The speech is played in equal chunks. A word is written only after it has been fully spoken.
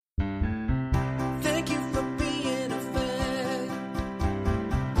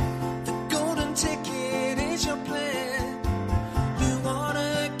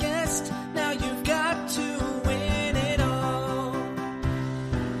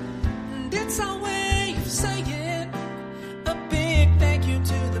It's our way of saying a big thank you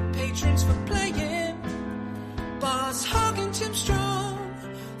to the patrons for playing. Boss Hogg and Tim Strong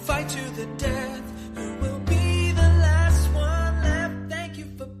fight to the death. Who will be the last one left? Thank you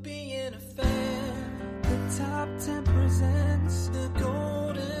for being a fan. The Top 10 presents the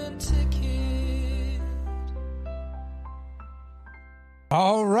Golden Ticket.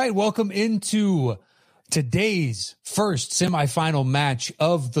 All right, welcome into today's first semifinal match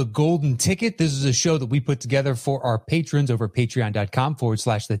of the Golden Ticket. This is a show that we put together for our patrons over at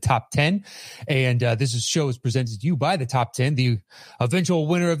patreon.com/the top 10. And this show is presented to you by the top 10. The eventual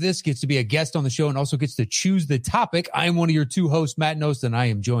winner of this gets to be a guest on the show and also gets to choose the topic. I am one of your two hosts, Matt Nost, and I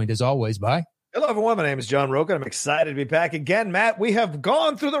am joined as always by... Hello, everyone. My name is John Roca. I'm excited to be back again, Matt. We have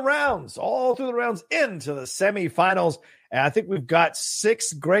gone through the rounds, all through the rounds into the semifinals. And I think we've got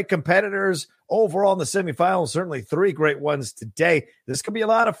 6 great competitors overall in the semifinals, certainly 3 great ones today. This could be a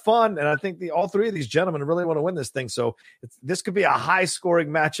lot of fun, and I think all 3 of these gentlemen really want to win this thing. So this could be a high-scoring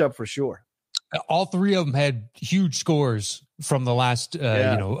matchup for sure. All 3 of them had huge scores from the last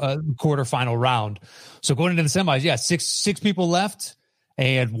quarterfinal round. So going into the semis, six people left.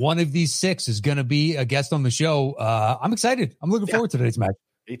 And one of these 6 is going to be a guest on the show. I'm excited. I'm looking forward to today's match.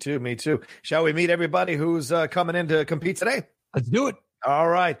 Me too. Shall we meet everybody who's coming in to compete today? Let's do it. All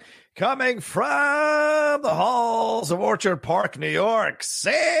right. Coming from the halls of Orchard Park, New York,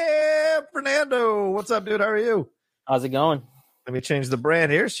 Sam Fernando. What's up, dude? How are you? How's it going? Let me change the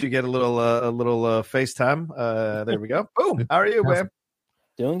brand here so you get a little FaceTime. There we go. Boom. How are you, man?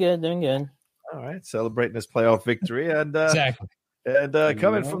 Doing good. All right. Celebrating this playoff victory. And exactly. And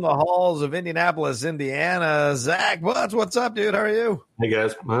coming from the halls of Indianapolis, Indiana, Zach Butts. What's up, dude? How are you? Hey,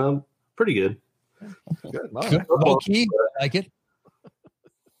 guys. Pretty good. Good. Okay. I like it.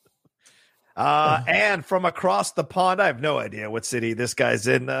 And from across the pond, I have no idea what city this guy's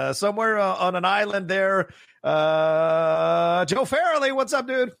in. Somewhere on an island there. Joe Farrelly, what's up,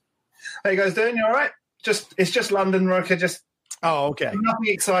 dude? How you guys doing? You all right? It's just London, Roca. Okay. Nothing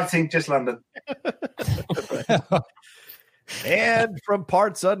exciting, just London. And from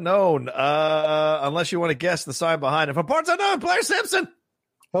parts unknown, unless you want to guess the sign behind it, from parts unknown, Blair Simpson.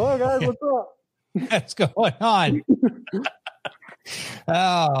 Hello, guys. What's up? What's going on?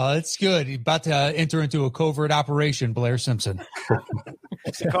 Oh, that's good. He's about to enter into a covert operation, Blair Simpson.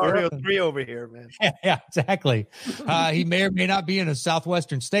 Sicario 3 over here, man. Yeah, exactly. He may or may not be in a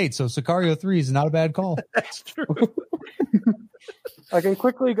southwestern state, so Sicario 3 is not a bad call. That's true. I can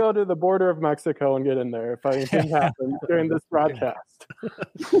quickly go to the border of Mexico and get in there if anything happens during this broadcast.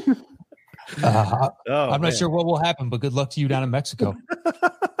 I'm not sure what will happen, but good luck to you down in Mexico.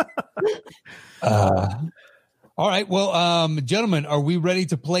 All right. Well, gentlemen, are we ready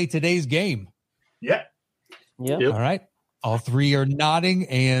to play today's game? Yeah. Yep. All right. All 3 are nodding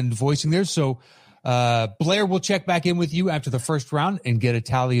and voicing theirs. So Blair will check back in with you after the first round and get a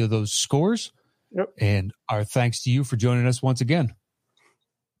tally of those scores. Yep. And our thanks to you for joining us once again.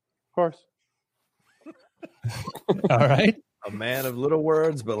 Of course. All right. A man of little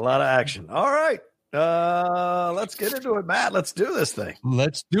words, but a lot of action. All right. Let's get into it, Matt. Let's do this thing.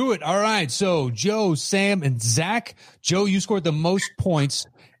 Let's do it. All right. So Joe, Sam, and Zach. Joe, you scored the most points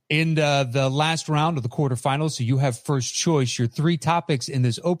in the last round of the quarterfinals, so you have first choice. Your 3 topics in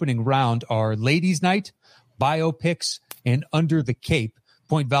this opening round are Ladies' Night, Biopics, and Under the Cape.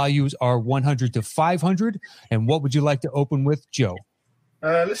 Point values are 100 to 500. And what would you like to open with, Joe?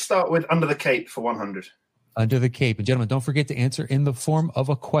 Let's start with Under the Cape for 100. Under the Cape. And gentlemen, don't forget to answer in the form of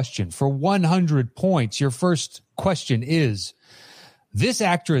a question. For 100 points, your first question is, this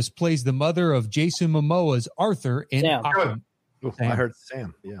actress plays the mother of Jason Momoa's Arthur in Aquaman. I heard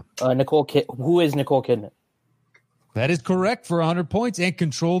Sam. Yeah. Who is Nicole Kidman? That is correct for 100 points and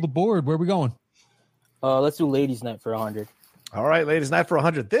control the board. Where are we going? Let's do Ladies' Night for 100. All right, Ladies' Night for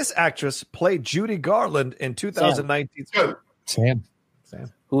 100. This actress played Judy Garland in 2019. Sam.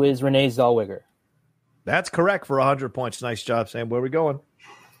 Who is Renee Zellweger? That's correct for 100 points. Nice job, Sam. Where are we going?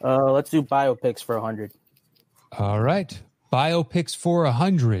 Let's do Biopics for 100. All right. Biopics for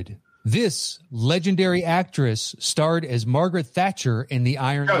 100. This legendary actress starred as Margaret Thatcher in The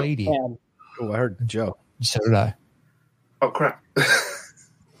Iron Lady. Oh, I heard Joe. So did I. Oh, crap.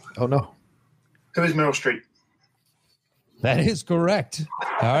 Oh, no. Who is Meryl Streep? That is correct.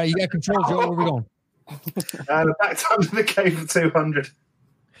 All right, you got control, Joe. Where are we going? Back to Under the Cape for 200.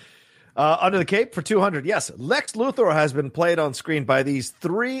 Under the Cape for 200. Yes, Lex Luthor has been played on screen by these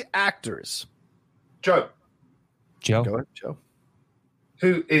 3 actors. Joe. Go ahead, Joe.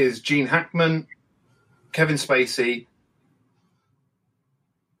 Who is Gene Hackman, Kevin Spacey?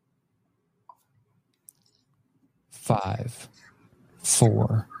 5,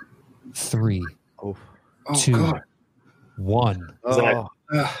 4, 3, Oh, 2, God. 1. oh.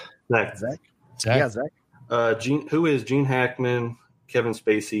 Zach. Zach? Zach? Yeah, Zach. Who is Gene Hackman, Kevin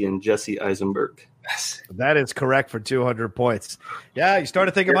Spacey, and Jesse Eisenberg? That is correct for 200 points. Yeah, you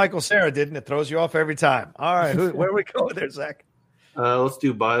started thinking Michael Cera, didn't it? Throws you off every time. All right, where are we going there, Zach? Let's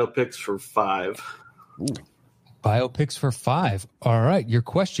do biopics for 5. Biopics for 5. All right. Your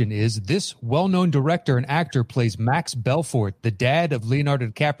question is, this well-known director and actor plays Max Belfort, the dad of Leonardo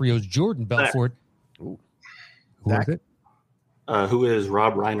DiCaprio's Jordan Belfort. Ooh. Who is it? Who is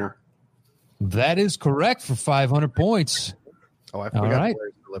Rob Reiner? That is correct for 500 points. Oh, I All forgot right.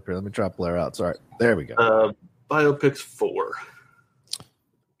 Blair's still up here. Let me drop Blair out. Sorry. There we go. Biopics 4.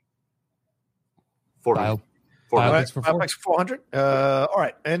 400. All Biopics right, for 4. biopics for 400. All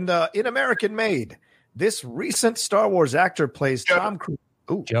right. And in American Made, this recent Star Wars actor plays Joe. Tom Cruise.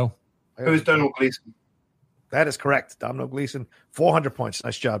 Ooh, Joe. Who's Donald Gleason? that is correct. Domino Gleason, 400 points.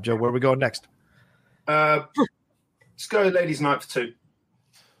 Nice job, Joe. Where are we going next? Let's go Ladies' Night for 2.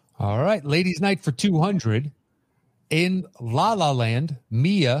 All right. Ladies' Night for 200. In La La Land,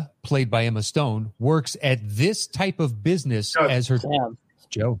 Mia, played by Emma Stone, works at this type of business Joe. as her... Sam.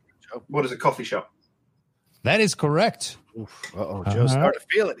 Joe. What is a coffee shop? That is correct. Uh-oh, Joe's starting to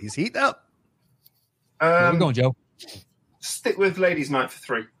feel it. He's heating up. Where are we going, Joe? Stick with Ladies' Night for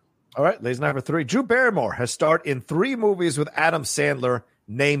 3. All right, ladies and gentlemen, 3. Drew Barrymore has starred in 3 movies with Adam Sandler.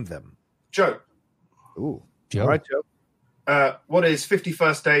 Name them. Joe. Ooh. Joe. All right, Joe. What is 50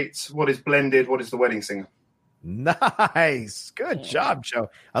 First Dates? What is Blended? What is The Wedding Singer? Nice. Good job,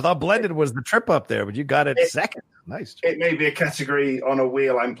 Joe. I thought Blended was the trip up there, but you got it second. Nice. It may be a category on a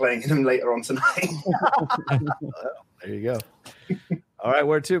wheel. I'm playing them later on tonight. There you go. All right,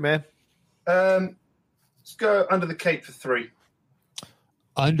 where to, man? Let's go Under the Cape for 3.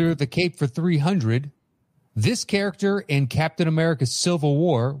 Under the Cape for 300. This character in Captain America Civil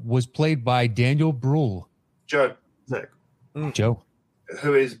War was played by Daniel Bruhl. Joe. Zach. Joe.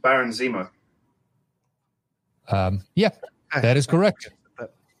 Who is Baron Zemo? Yeah, that is correct.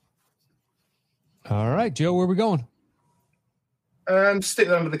 All right, Joe, where are we going? Stick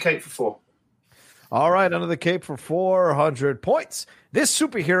with Under the Cape for 4. All right, Under the Cape for 400 points. This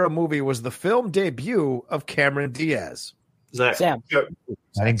superhero movie was the film debut of Cameron Diaz. Zach. Sam. Joe.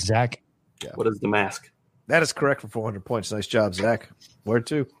 I think Zach. What is The Mask? That is correct for 400 points. Nice job, Zach. Where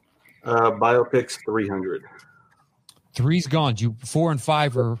to? Biopics 300. 3's gone. 4 and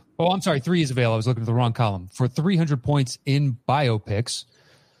 5 are... Oh, I'm sorry. 3 is available. I was looking at the wrong column. For 300 points in biopics,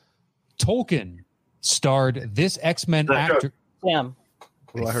 Tolkien starred this X-Men Zach, actor... Sam.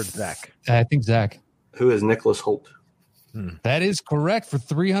 Well, I heard Zach. I think Zach. Who is Nicholas Holt? That is correct for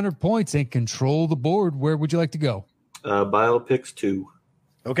 300 points and control the board. Where would you like to go? Biopics 2.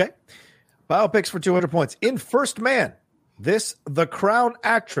 Okay. Biopics for 200 points. In First Man, this The Crown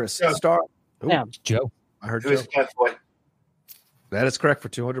actress Yeah. starred... Ooh, Sam. Joe. I heard Who Joe. is Catboy? That is correct for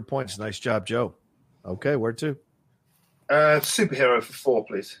 200 points. Nice job, Joe. Okay, where to? Superhero for 4,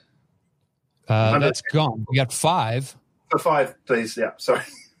 please. That's gone. We got 5. For 5, please. Yeah, sorry.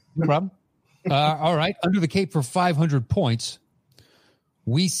 No problem. All right. Under the Cape for 500 points.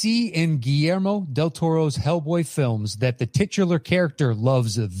 We see in Guillermo del Toro's Hellboy films that the titular character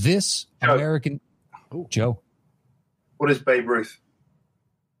loves this Joe. American... Joe. What is Babe Ruth?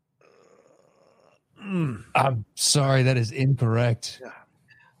 I'm sorry, that is incorrect.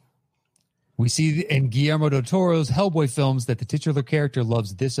 We see in Guillermo del Toro's Hellboy films that the titular character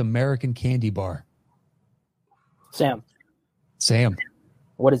loves this American candy bar. Sam. Sam.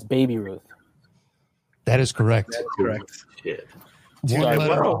 What is Baby Ruth? That is correct. Correct. Shit. One Yeah,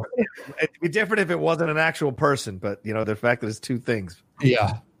 letter well, off. it'd be different if it wasn't an actual person, but you know the fact that it's 2 things.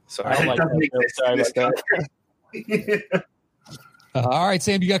 Yeah. Sorry. I don't like Doesn't that. exist Sorry in this about that. country. All right,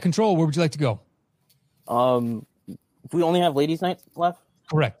 Sam, you got control. Where would you like to go? If we only have ladies' night left,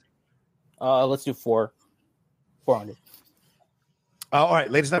 Correct. let's do 400. All right,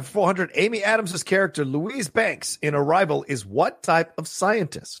 ladies and gentlemen, for 400, Amy Adams' character, Louise Banks, in Arrival, is what type of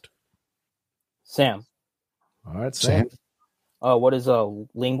scientist? Sam. All right, Sam. What is a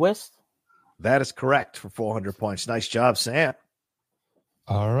linguist? That is correct for 400 points. Nice job, Sam.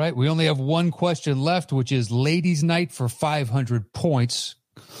 All right. We only have one question left, which is ladies' night for 500 points.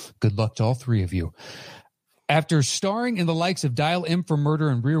 Good luck to all 3 of you. After starring in the likes of Dial M for Murder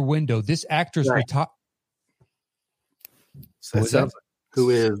and Rear Window, this actress retired. That sounds Who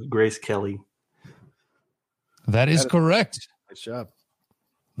is Grace Kelly? That is correct. nice job.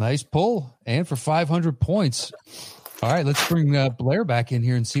 Nice pull. And for 500 points. All right, let's bring Blair back in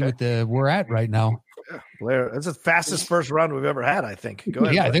here and see what we're at right now. Blair, that's the fastest first round we've ever had, I think. Go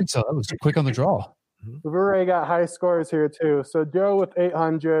ahead. Yeah, I Blair. think so. That was quick on the draw. We've already got high scores here too. So Joe with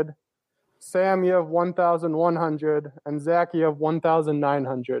 800, Sam, you have 1,100, and Zach, you have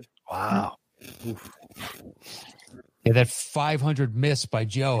 1,900. Wow. Yeah, that 500 miss by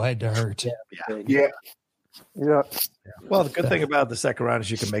Joe had to hurt. Yeah. Yeah. Well, the good thing about the second round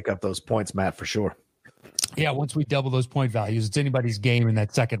is you can make up those points, Matt, for sure. Yeah, once we double those point values, it's anybody's game in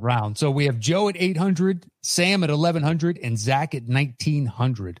that second round. So we have Joe at 800, Sam at 1,100, and Zach at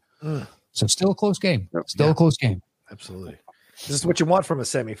 1,900. So still a close game. Still a close game. Absolutely. This is what you want from a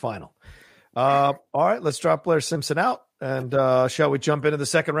semifinal. All right, let's drop Blair Simpson out. And shall we jump into the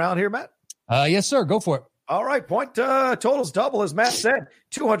second round here, Matt? Yes, sir. Go for it. All right, point totals double, as Matt said.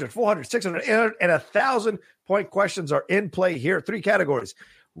 200, 400, 600, 800, and 1,000 point questions are in play here. 3 categories.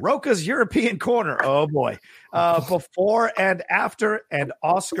 Roka's European Corner. Oh, boy. Before and after and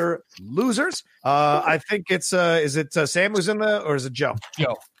Oscar losers. I think it's, is it Sam who's in the, or is it Joe?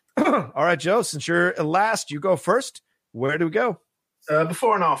 Joe. All right, Joe, since you're last, you go first. Where do we go?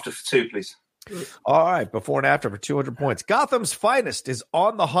 Before and after for 2, please. All right, before and after for 200 points. Gotham's finest is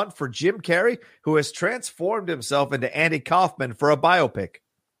on the hunt for Jim Carrey, who has transformed himself into Andy Kaufman for a biopic.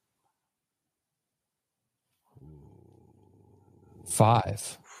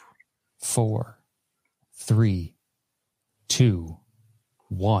 5, 4, 3, 2,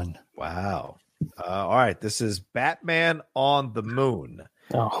 1. Wow. All right, this is Batman on the Moon.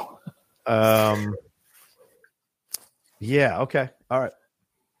 Oh, Yeah, okay. All right.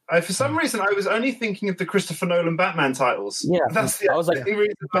 For some reason, I was only thinking of the Christopher Nolan Batman titles. yeah. That's the I was like, only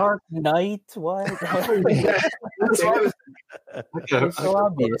reason. Dark Knight? What? Yeah, that's what I was- It's so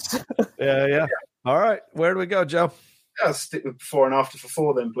obvious. Yeah. All right, where do we go, Joe? I'll stick with before and after for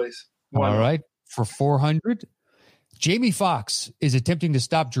 4 then, please. Why All not? right. For 400, Jamie Foxx is attempting to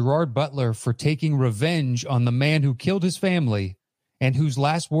stop Gerard Butler for taking revenge on the man who killed his family and whose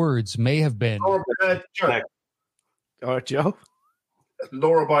last words may have been. Joe, All right, Joe.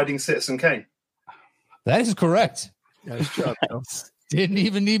 law-abiding Citizen Kane. That is correct. Nice job, Joe. Didn't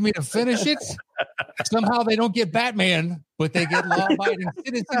even need me to finish it. Somehow they don't get Batman, but they get law-abiding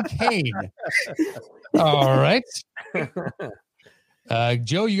Citizen Kane. All right.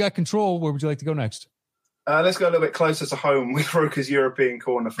 Joe, you got control. Where would you like to go next? Let's go a little bit closer to home with Roka's European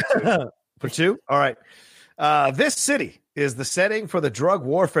Corner for 2. For 2? All right. This city is the setting for the drug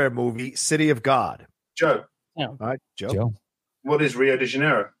warfare movie City of God. Joe, All right, Joe. Joe. what is Rio de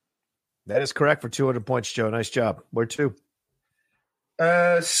Janeiro? That is correct for 200 points, Joe. Nice job. Where to?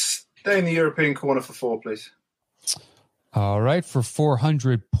 Stay in the European Corner for 4, please. All right. For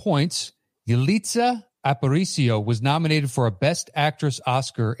 400 points, Yalitza Aparicio was nominated for a Best Actress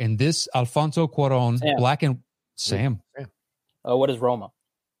Oscar in this Alfonso Cuarón Sam. Black and Sam. What is Roma?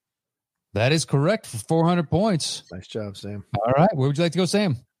 That is correct for 400 points. Nice job, Sam. All right. Where would you like to go,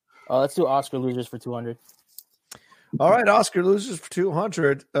 Sam? Let's do Oscar losers for 200. All right, Oscar losers for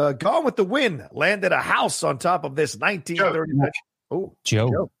 200. Gone with the Wind landed a house on top of this 1930. Oh,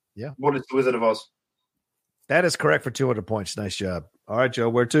 Joe. What is the Wizard of Oz? that is correct for 200 points. Nice job. All right, Joe.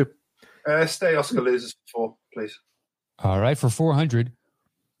 Where to? Stay Oscar losers for 4, please. All right. For 400,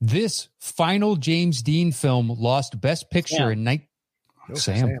 this final James Dean film lost Best Picture Sam. in night.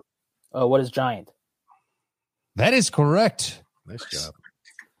 Sam. What is Giant? That is correct. Nice job.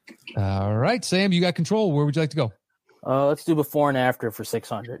 All right, Sam, you got control. Where would you like to go? Let's do before and after for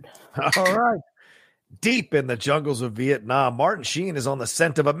 600. All right. Deep in the jungles of Vietnam, Martin Sheen is on the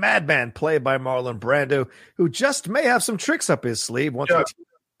scent of a madman played by Marlon Brando, who just may have some tricks up his sleeve.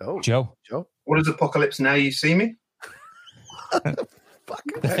 Joe. Joe. What is Apocalypse Now You See Me?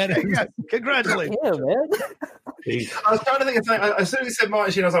 That is- Yeah, congratulations. Yeah, man. I was trying to think of something. As soon as he said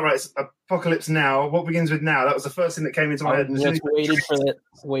Martin Sheen, I was like, right, it's Apocalypse Now. What begins with now? That was the first thing that came into my head. I'm And as soon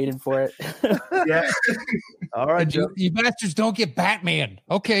just waiting for it. yeah. All right, Joe. You bastards don't get Batman.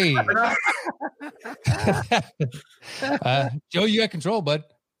 Okay. Joe, you got control, bud.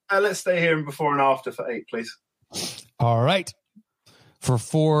 Let's stay here in before and after for 8, please. All right.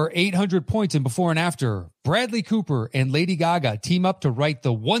 For 800 points in before and after, Bradley Cooper and Lady Gaga team up to write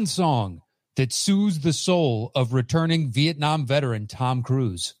the one song that soothes the soul of returning Vietnam veteran Tom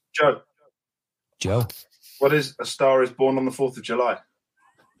Cruise. Joe, what is A Star Is Born on the 4th of July?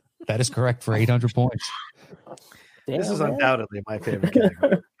 That is correct for 800 points. This Damn, is man. undoubtedly my favorite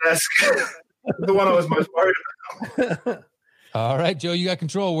category. That's the one I was most worried about. All right, Joe, you got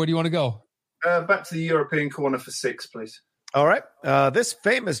control. Where do you want to go? Back to the European Corner for 6, please. All right. This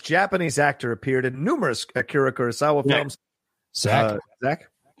famous Japanese actor appeared in numerous Akira Kurosawa Yeah. films. Zach. Zach?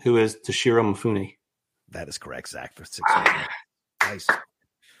 Who is Toshiro Mifune? That is correct, Zach, for 600. Nice.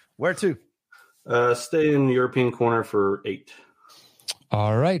 Where to? Stay in the European Corner for 8.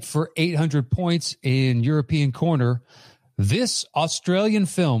 All right. For 800 points in European corner, This Australian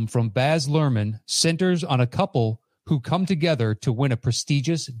film from Baz Luhrmann centers on a couple who come together to win a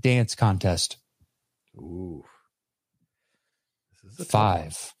prestigious dance contest. Ooh. This is a tough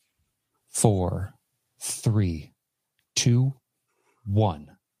 5, 4, 3, 2, 1.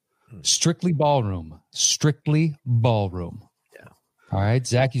 Strictly Ballroom. Strictly Ballroom. Yeah. All right,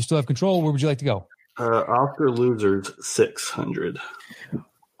 Zach, you still have control. Where would you like to go? Oscar Losers 600.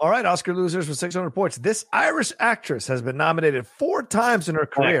 All right, Oscar Losers for 600 points. This Irish actress has been nominated 4 times in her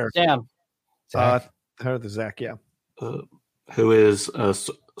career. Sam. Zach. Her, the Zach, yeah. Who is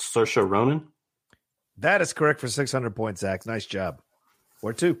Saoirse Ronan? That is correct for 600 points, Zach. Nice job.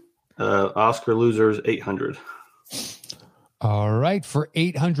 Where to? Oscar Losers 800. All right, for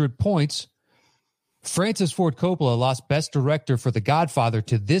 800 points, Francis Ford Coppola lost Best Director for The Godfather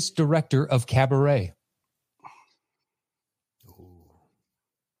to this director of Cabaret.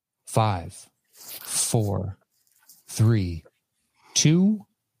 5, 4, 3, 2,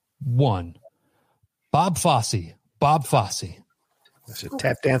 1. Bob Fosse. Bob Fosse. I should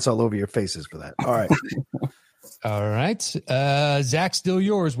tap dance all over your faces for that. All right. All right. Zach, still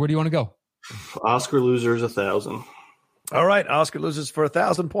yours. Where do you want to go? Oscar Losers 1,000. All right. Oscar Losers for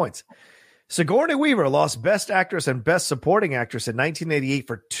 1,000 points. Sigourney Weaver lost Best Actress and Best Supporting Actress in 1988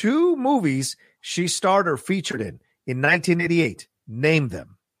 for 2 movies she starred or featured in 1988. Name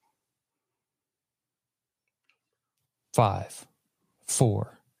them. 5,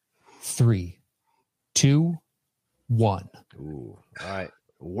 4, 3, 2, 1. Ooh. All right.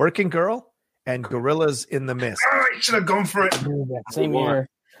 Working Girl and Gorillas in the Mist. Oh, I should have gone for it. Same year.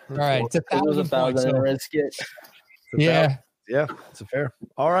 All right. It's It was 1,000 points. 1,000 in So, a red skit. yeah. Yeah, it's a fair.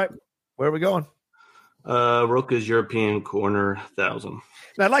 All right. Where are we going? Roka's European Corner 1,000.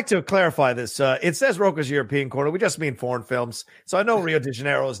 Now, I'd like to clarify this. It says Roka's European Corner. We just mean foreign films. So I know Rio de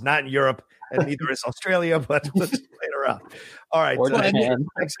Janeiro is not in Europe, and neither is Australia, but let's play it around. All right. Or Japan.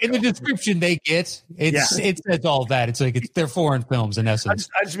 In the description they get, it says all that. It's like they're foreign films in essence.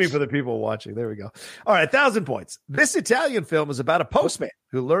 I just mean for the people watching. There we go. All right, 1,000 points. This Italian film is about a postman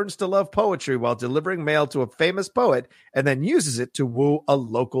who learns to love poetry while delivering mail to a famous poet and then uses it to woo a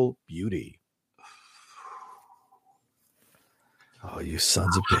local beauty. Oh, you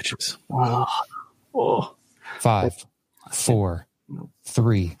sons of bitches. Oh, 5, 4,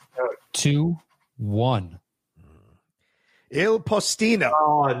 3, 2, 1. Il Postino.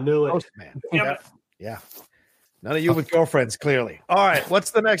 oh, I knew it. Postman. Yeah. None of you with girlfriends, clearly. All right, what's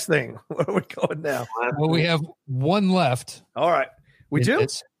the next thing? Where are we going now? Well, we have one left. All right. We do?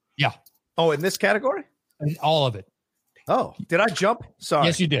 Yeah, Oh, in this category? all of it. Oh, did I jump? Sorry.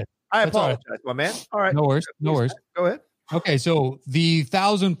 Yes, you did. I That's all right. apologize, my man. All right. No worries. No worries. Go ahead. Okay, so the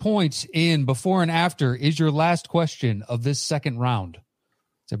 1,000 points in before and after is your last question of this second round.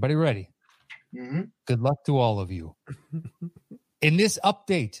 Is everybody ready? Mm-hmm. Good luck to all of you. In this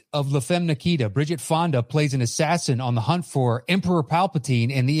update of La Femme Nikita, Bridget Fonda plays an assassin on the hunt for Emperor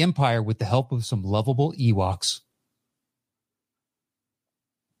Palpatine and the Empire with the help of some lovable Ewoks.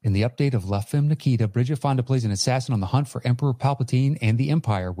 In the update of La Femme Nikita, Bridget Fonda plays an assassin on the hunt for Emperor Palpatine and the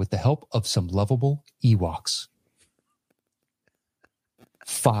Empire with the help of some lovable Ewoks.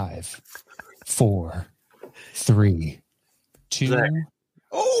 5, 4, 3, 2. Zach.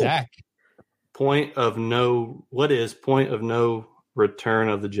 Zach. What is point of no return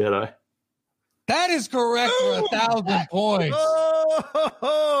of the Jedi? That is correct for 1,000 points.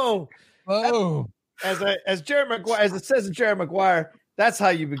 Oh, Oh, as Jerry Maguire, as it says in Jerry Maguire, that's how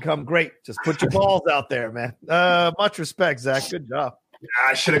you become great. Just put your balls out there, man. Much respect, Zach. Good job.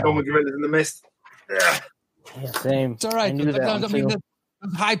 I should have gone with Gorillas in the Mist. Yeah. Yeah, same. it's all right. I knew that Sometimes, one I mean, too.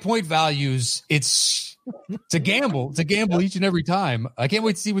 the high point values, it's a gamble. It's a gamble each and every time. I can't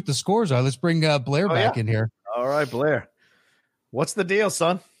wait to see what the scores are. Let's bring Blair back in here. All right, Blair. What's the deal,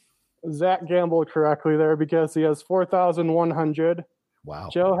 son? Zach gambled correctly there because he has 4,100. Wow.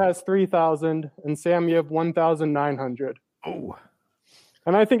 Joe has 3,000, and Sam, you have 1,900. Oh.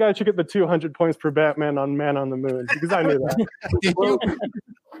 And I think I should get the 200 points per Batman on Man on the Moon because I knew that. Did you?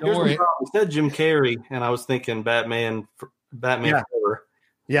 Don't worry. I said Jim Carrey, and I was thinking Batman Yeah. Forever.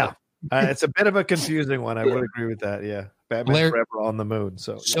 Yeah. It's a bit of a confusing one. I would agree with that. Yeah. Batman Blair- Forever on the moon.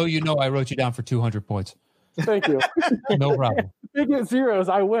 So, So you know I wrote you down for 200 points. Thank you. No problem. If you get zeros,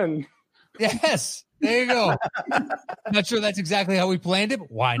 I win. Yes. There you go. Not sure that's exactly how we planned it,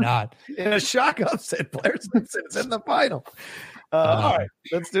 but why not? in a shock upset, Blair Simpson's in the final. All right.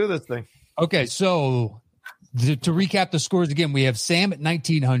 Let's do this thing. Okay, so to recap the scores again, we have Sam at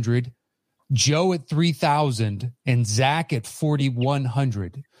 1,900, Joe at 3,000, and Zach at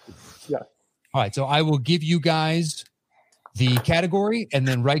 4,100. Yeah. All right, so I will give you guys the category and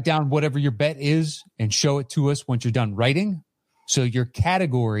then write down whatever your bet is and show it to us once you're done writing. So your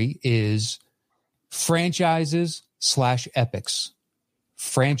category is franchises/epics.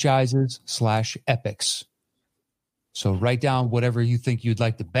 Franchises/epics. So write down whatever you think you'd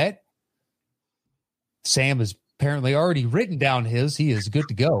like to bet. Sam has apparently already written down his. He is good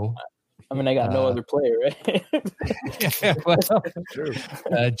to go. I mean, I got no other player, right? Yeah, well,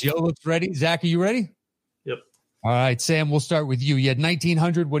 Joe looks ready. Zach, are you ready? Yep. All right, Sam, we'll start with you. You had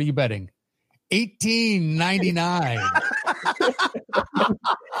 1,900. What are you betting? 18.99.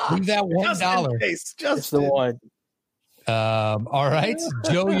 Leave that $1. Just the one. All right,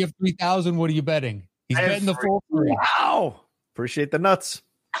 Joe, you have 3,000. What are you betting? He's betting the full three. Wow. Appreciate the nuts.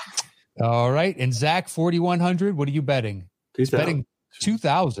 All right, and Zach, 4,100. What are you betting? He's betting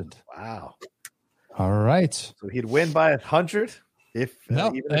 2,000. Wow. All right. So he'd win by 100 if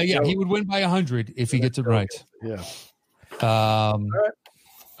he would win by 100 if he gets it right. Yeah. All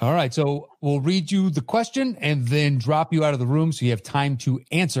right. So we'll read you the question and then drop you out of the room so you have time to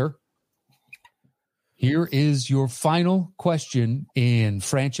answer. Here is your final question in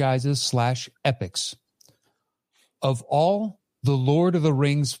franchises/epics. Of all the Lord of the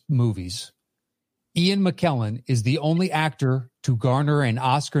Rings movies, Ian McKellen is the only actor to garner an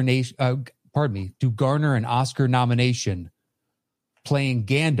Oscar nomination playing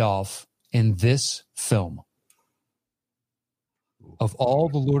Gandalf in this film. Of all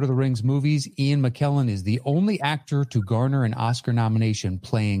the Lord of the Rings movies, Ian McKellen is the only actor to garner an Oscar nomination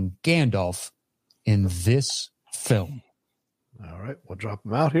playing Gandalf in this film. All right, we'll drop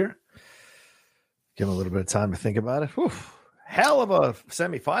him out here. Give him a little bit of time to think about it. Whew. Hell of a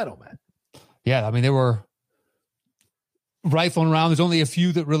semifinal, man. Yeah, I mean, they were rifling around. There's only a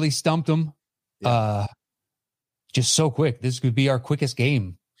few that really stumped them. Yeah. Just so quick. This could be our quickest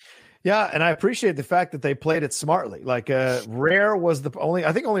game. Yeah, and I appreciate the fact that they played it smartly. Like Rare was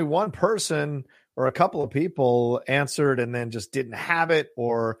only one person or a couple of people answered and then just didn't have it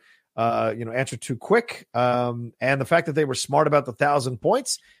or answered too quick. And the fact that they were smart about the 1,000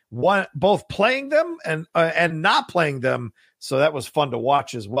 points, both playing them and not playing them. So that was fun to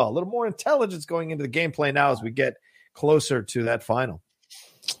watch as well. A little more intelligence going into the gameplay now as we get closer to that final.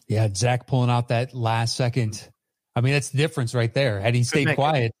 Yeah, Zach pulling out that last second. I mean, that's the difference right there. Had he stayed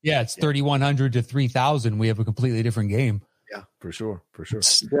quiet, it's 3,100 to 3,000. We have a completely different game. Yeah, for sure. Yeah,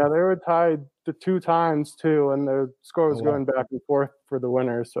 they were tied the 2 times too, and the score was going back and forth for the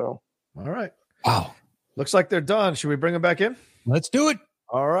winner. So, all right. Wow. Looks like they're done. Should we bring them back in? Let's do it.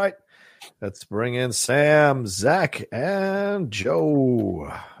 All right. Let's bring in Sam, Zach, and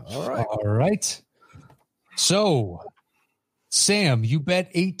Joe. All right. So, Sam, you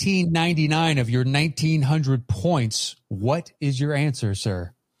bet 18.99 of your 1,900 points. What is your answer,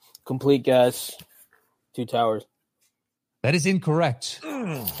 sir? Complete guess. 2 Towers. That is incorrect.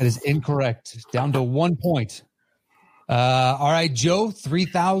 That is incorrect. Down to 1 point. All right, Joe,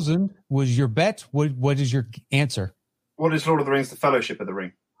 3,000 was your bet. What is your answer? What is Lord of the Rings, the Fellowship of the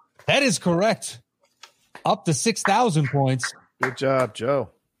Ring? That is correct. Up to 6,000 points. Good job, Joe.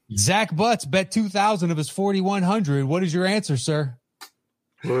 Zach Butts bet 2,000 of his 4,100. What is your answer, sir?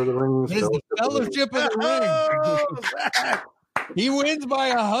 Lord of the Rings. It is the Fellowship of the Ring. Oh, Zach. He wins by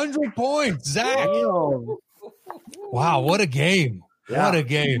 100 points. Zach. Wow, what a game. Yeah. What a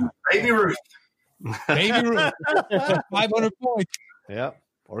game. Baby Ruth. 500 points. Yeah.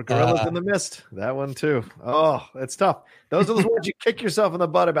 Or Gorillas in the Mist. That one too. Oh, it's tough. Those are those ones you kick yourself in the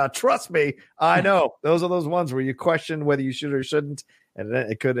butt about. Trust me, I know. Those are those ones where you question whether you should or shouldn't. And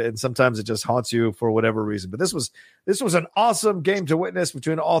it could, and sometimes it just haunts you for whatever reason. But this was an awesome game to witness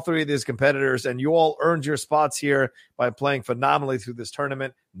between all 3 of these competitors, and you all earned your spots here by playing phenomenally through this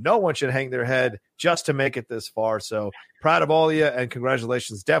tournament. No one should hang their head just to make it this far. So proud of all of you, and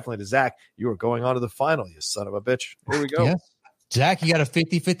congratulations definitely to Zach. You are going on to the final, you son of a bitch. Here we go. Yeah. Zach, you got a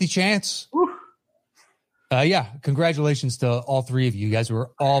 50-50 chance. Congratulations to all 3 of you. You guys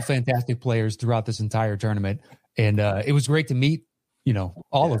were all fantastic players throughout this entire tournament, and it was great to meet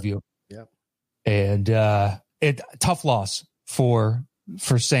all of you. Yeah. And tough loss for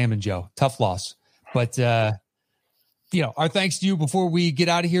Sam and Joe. Tough loss. But our thanks to you before we get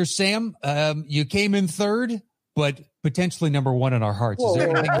out of here, Sam. You came in 3rd, but potentially number 1 in our hearts. Is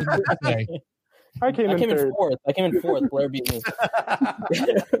there anything you want to say? I came in 4th. I came in 4th. Blair beat me.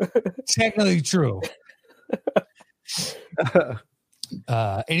 Technically true.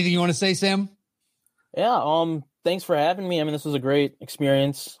 Anything you want to say, Sam? Yeah. Thanks for having me. I mean, this was a great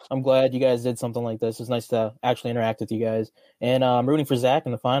experience. I'm glad you guys did something like this. It's nice to actually interact with you guys. And I'm rooting for Zach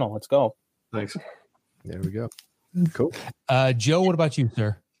in the final. Let's go. Thanks. There we go. Cool. Joe, what about you,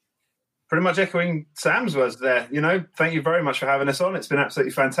 sir? pretty much echoing Sam's words there. Thank you very much for having us on. It's been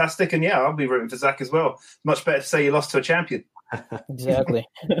absolutely fantastic. And yeah, I'll be rooting for Zach as well. Much better to say you lost to a champion. Exactly.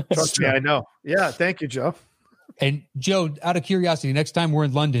 Trust me, I know. Yeah, thank you, Joe. And Joe, out of curiosity, next time we're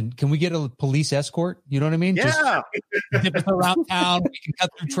in London, can we get a police escort? You know what I mean? Yeah. Just dip us around town. We can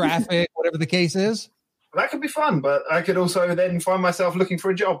cut through traffic, whatever the case is. That could be fun, but I could also then find myself looking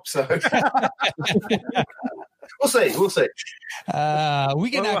for a job. So we'll see.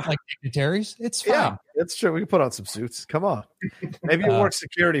 We can act like dignitaries. It's fine. Yeah, it's true. We can put on some suits. Come on. Maybe you work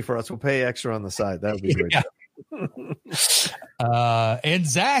security for us. We'll pay extra on the side. That would be great. Yeah. And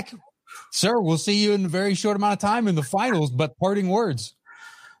Zach, sir, we'll see you in a very short amount of time in the finals, but parting words.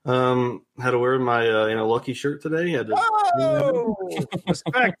 Had to wear my lucky shirt today. Had to,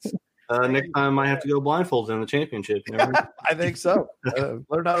 respect. Next time I have to go blindfolded in the championship. I think so.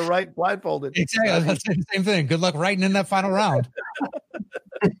 Learn how to write blindfolded. Exactly. I was going to say the same thing. Good luck writing in that final round.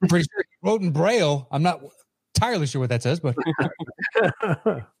 Pretty sure he wrote in Braille. I'm not entirely sure what that says, but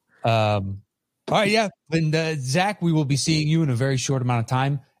all right, yeah. And Zach, we will be seeing you in a very short amount of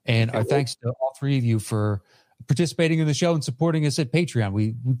time. And our thanks to all three of you for participating in the show and supporting us at Patreon.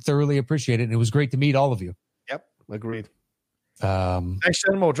 We thoroughly appreciate it. And it was great to meet all of you. Yep, agreed. Thanks,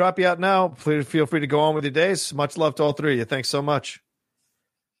 gentlemen. We'll drop you out now. Please feel free to go on with your days. Much love to all three of you. Thanks so much.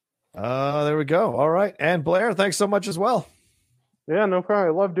 There we go. All right. And Blair, thanks so much as well. Yeah, no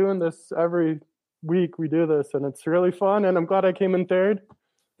problem. I love doing this every week. We do this, and it's really fun. And I'm glad I came in third.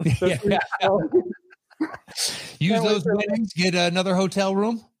 Yeah. Use those winnings, get another hotel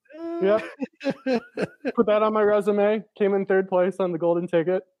room. Yep. Put that on my resume. Came in third place on the golden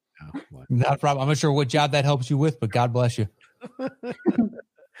ticket. Not a problem. I'm not sure what job that helps you with, but God bless you.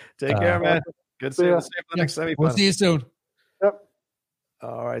 Take care, man. Good seeing you. See you for the next semifinal. We'll see you soon. Yep.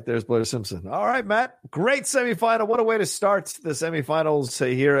 All right, there's Blair Simpson. All right, Matt. Great semifinal. What a way to start the semifinals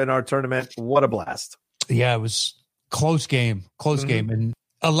here in our tournament. What a blast. Yeah, it was close game. And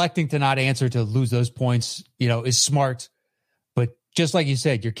electing to not answer to lose those points, is smart. But just like you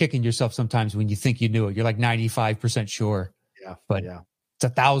said, you're kicking yourself sometimes when you think you knew it. You're like 95% sure. Yeah. But it's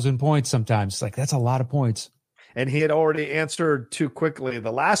 1,000 points sometimes. Like, that's a lot of points. And he had already answered too quickly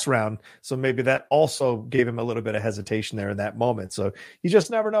the last round. So maybe that also gave him a little bit of hesitation there in that moment. So you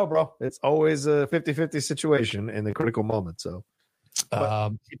just never know, bro. It's always a 50-50 situation in the critical moment. So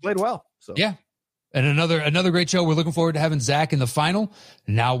he played well. So yeah. And another great show. We're looking forward to having Zach in the final.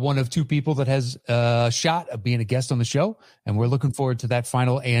 Now one of two people that has a shot of being a guest on the show. And we're looking forward to that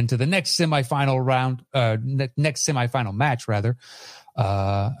final and to the next semifinal round, next semifinal match rather.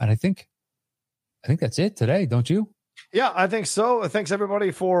 And I think that's it today, don't you? Yeah, I think so. Thanks everybody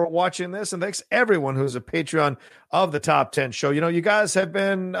for watching this, and thanks everyone who's a Patreon of the Top 10 show. You guys have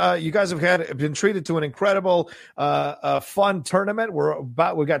been treated to an incredible, fun tournament.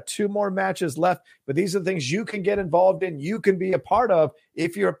 We've got 2 more matches left, but these are the things you can get involved in. You can be a part of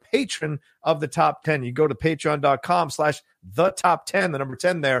if you're a patron of the Top 10. You go to patreon.com/the-top-10, the number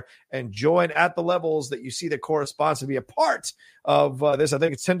 10 there, and join at the levels that you see that corresponds to be a part of this. I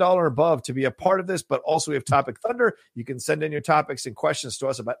think it's $10 or above to be a part of this, but also we have Topic Thunder. You can send in your topics and questions to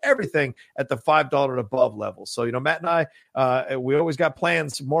us about everything at the $5 and above level. So, Matt and I, we always got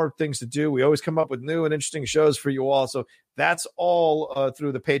plans, more things to do. We always come up with new and interesting shows for you all. So that's all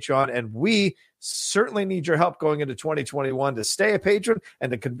through the Patreon. And we certainly need your help going into 2021 to stay a patron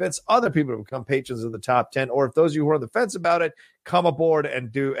and to convince other people to become patrons of the Top 10. Or if those of you who are on the fence about it, come aboard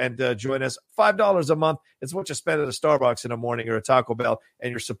and join us. $5 a month. It's what you spend at a Starbucks in the morning or a Taco Bell, and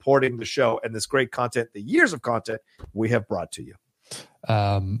you're supporting the show and this great content, the years of content we have brought to you.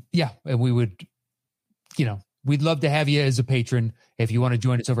 Yeah. And we would, we'd love to have you as a patron. If you want to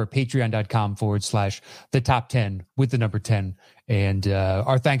join us over at patreon.com/the top 10 with the number 10. And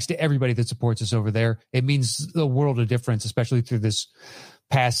our thanks to everybody that supports us over there. It means the world of difference, especially through this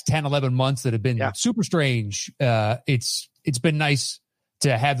past 10, 11 months that have been super strange. It's been nice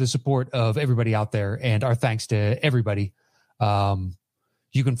to have the support of everybody out there, and our thanks to everybody.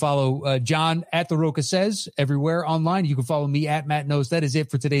 You can follow John at The Rocha Says everywhere online. You can follow me at Matt Knows. That is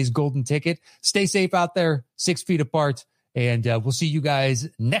it for today's Golden Ticket. Stay safe out there, 6 feet apart, and we'll see you guys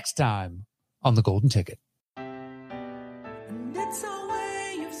next time on the Golden Ticket. And it's our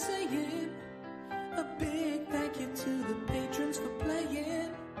way of saying a big thank you to the patrons for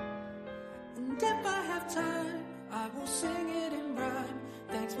playing. And if I have time, I will sing it in rhyme.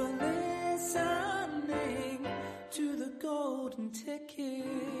 Thanks for listening to the Golden Ticket.